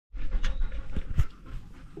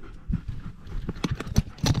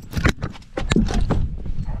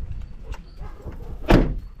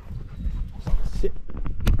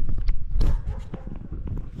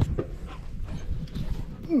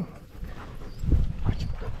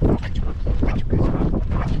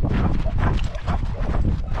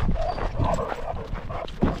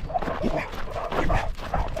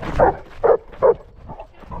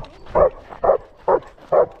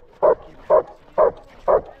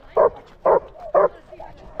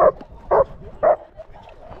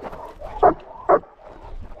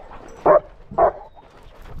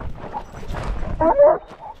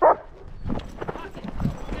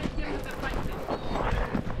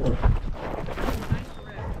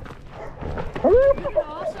can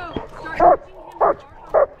also start teaching him to bark,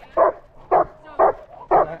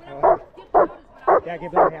 okay? Yeah,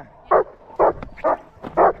 give that, yeah.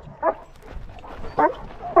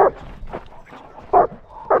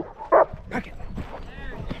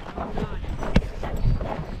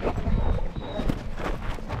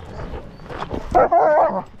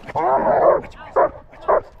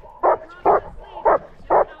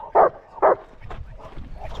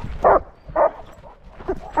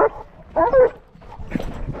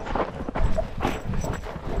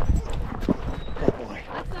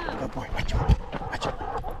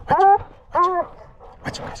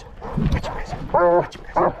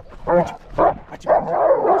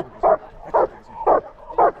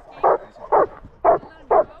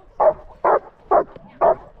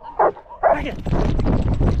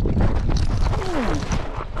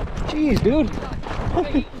 Jeez, dude. That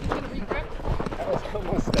was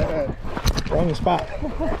almost wrong spot.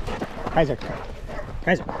 Kaiser.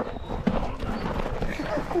 Kaiser.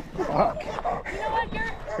 Fuck. You know what,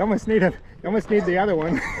 You almost need the other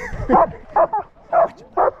one.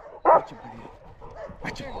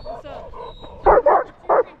 Watch it.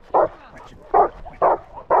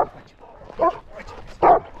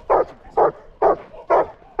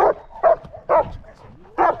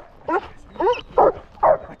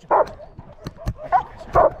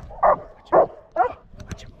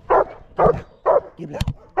 Give it out. Give it out.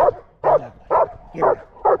 Give it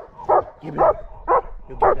out. You give it out.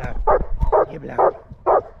 Give it out. Give it out.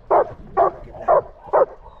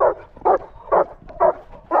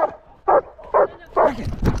 Break it.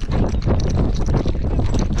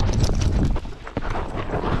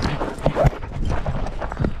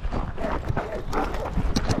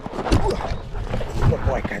 Good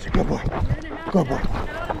boy, Kaiser. Good boy. Good boy.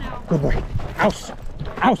 Good boy. Ouse.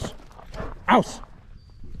 Ouse. Ouse.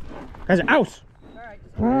 Kaiser, ouse.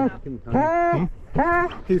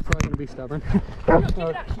 He's probably going to be stubborn.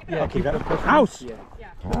 Yeah, keep it up. House!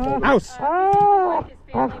 House! House!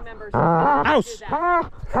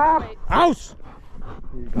 House!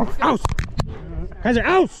 House! Kaiser,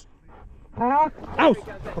 house! House!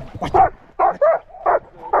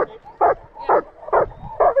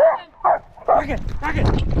 Back it! Back it!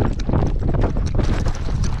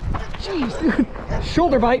 Jeez, dude.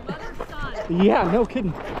 Shoulder bite. Yeah, no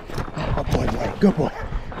kidding. Good boy, boy. Good boy.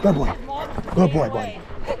 Good boy. Good boy, buddy.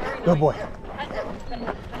 Good boy.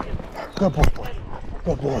 Good boy, boy.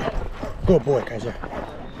 Good boy. Good boy, Kaiser.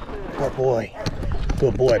 Good boy.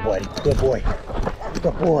 Good boy, buddy. Good boy.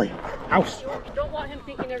 Good boy. House. Don't want him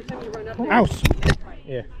thinking every time you run up there. House.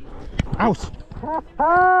 Yeah. House.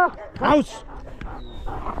 House.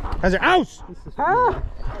 Kaiser, house.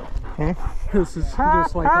 This is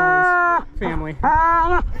just like all his family. His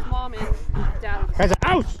mom and dad. Kaiser,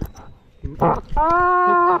 house. Good boy,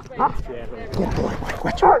 Mike.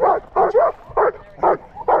 Watch out.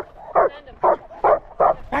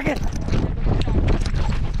 Back it.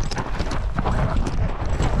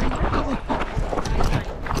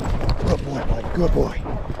 Good boy, Mike. Good boy.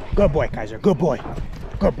 Good boy, Kaiser. Good boy.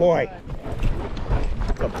 Good boy.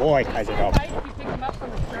 Good boy, Kaiser. Go. If you pick him up from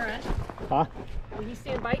the current, Huh? when you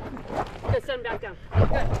stand bite, just send him back down. Good.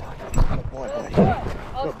 Good boy, buddy.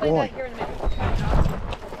 I'll Good explain boy. that here in a minute.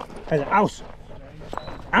 Kaiser, house.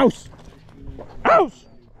 House. House.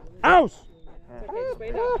 House. Okay, just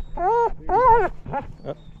wait up.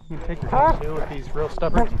 You take your time too if he's real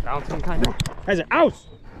stubborn and bouncing kind of. Kaiser, house.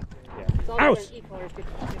 It's all House. good equal,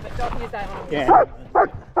 but don't use that on him. Yeah.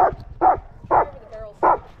 Over the barrels.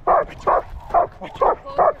 Watch out. Closer so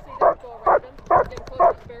you don't go around him. Get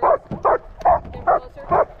closer to the barrels. Get closer. Watch your foot. You're going to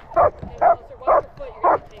tangle. Good. Now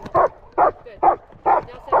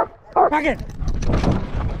sit. Back it.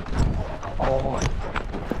 Oh.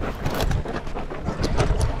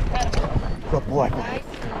 Good boy, boy. Nice.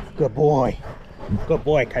 Good boy. Good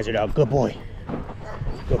boy, Kaiser dog. Good boy.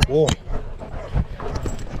 Good boy.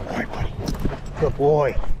 Good boy, buddy. Good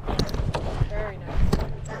boy. Very nice.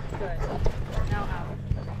 Good. Now out.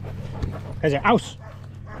 Kaiser, house.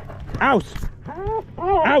 House.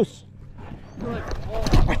 House. Good.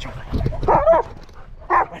 Watch out.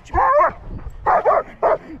 Watch out.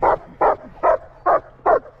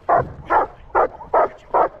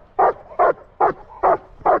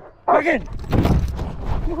 Back in.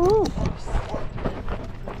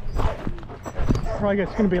 Probably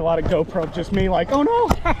it's going to be a lot of GoPro, just me like, oh no!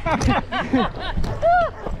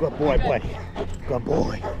 Good boy, buddy. Good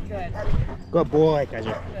boy. Good. Good boy,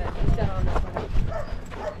 Kaiser. Good. He's done on this one.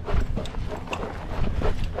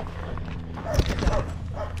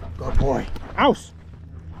 Good boy. House.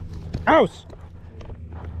 House.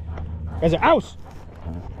 Kaiser, house.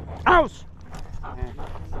 House.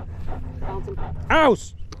 Bounce him.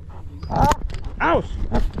 Aus! Aus!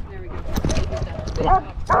 There we go. Come on.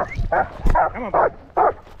 Come on, bud. He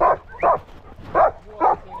is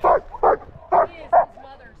his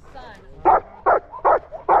mother's son.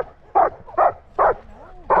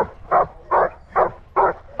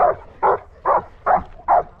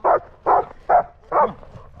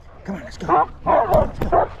 Come on, let's go. Let's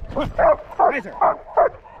go. Come on. Kaiser!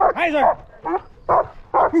 Kaiser!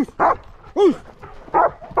 Who's? Who's?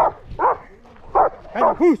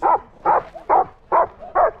 Kaiser, who's?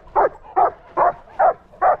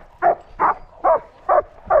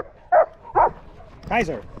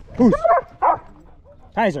 Kaiser, who's?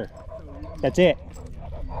 Kaiser, that's it.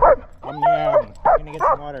 I'm gonna get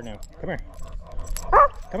some water now. Come here.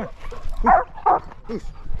 Come on. Who's?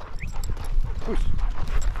 Who's?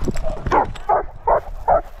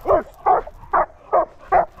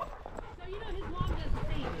 So you know his mom does the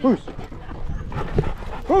same. Who's?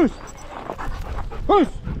 Who's? Who's?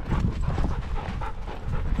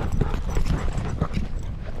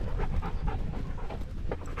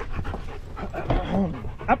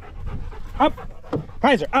 Up. Up.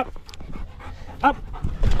 Kaiser, up. Up.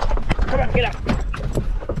 Come on, get up.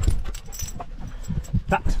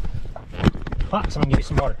 Fox. Fox, I'm gonna give you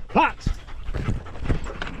some water. Fox.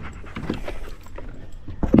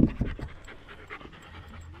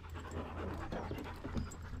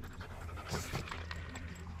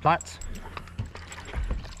 Lots.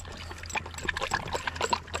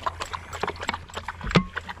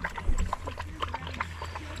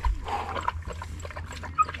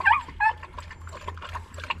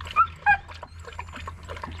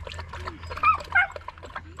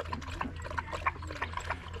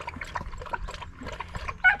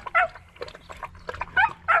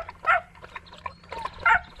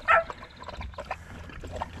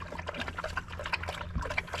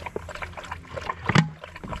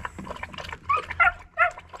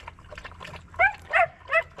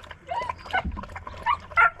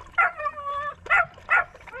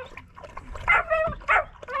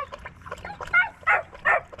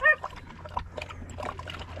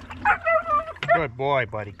 Good boy,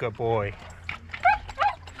 buddy. Good boy.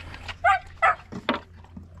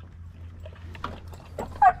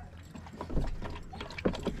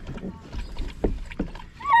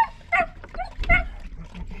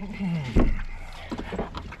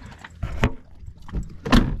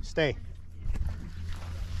 Stay.